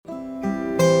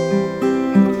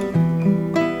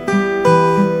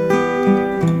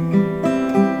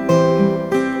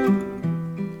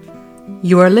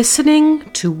You are listening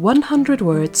to 100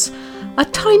 Words, a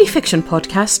tiny fiction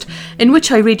podcast in which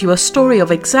I read you a story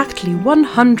of exactly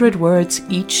 100 words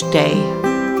each day.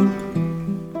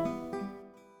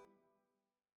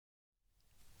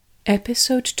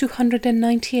 Episode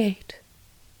 298,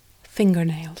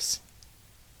 Fingernails.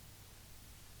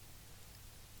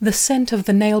 The scent of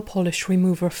the nail polish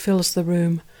remover fills the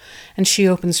room, and she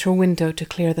opens her window to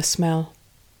clear the smell.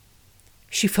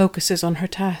 She focuses on her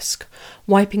task,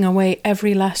 wiping away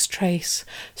every last trace,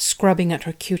 scrubbing at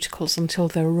her cuticles until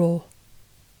they're raw,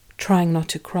 trying not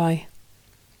to cry.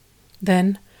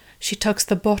 Then she tucks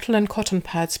the bottle and cotton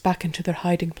pads back into their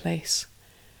hiding place.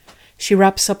 She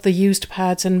wraps up the used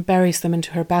pads and buries them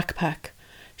into her backpack.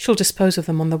 She'll dispose of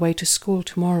them on the way to school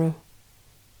tomorrow.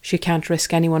 She can't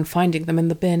risk anyone finding them in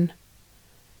the bin.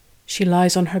 She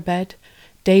lies on her bed,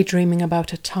 daydreaming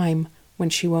about a time when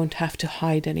she won't have to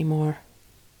hide anymore.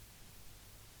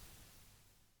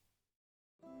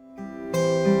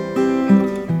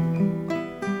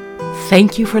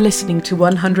 Thank you for listening to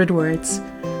 100 Words.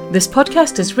 This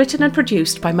podcast is written and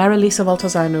produced by Marilisa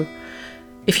Valtazano.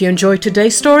 If you enjoyed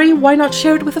today's story, why not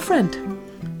share it with a friend?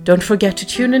 Don't forget to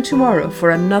tune in tomorrow for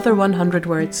another 100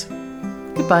 Words.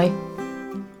 Goodbye.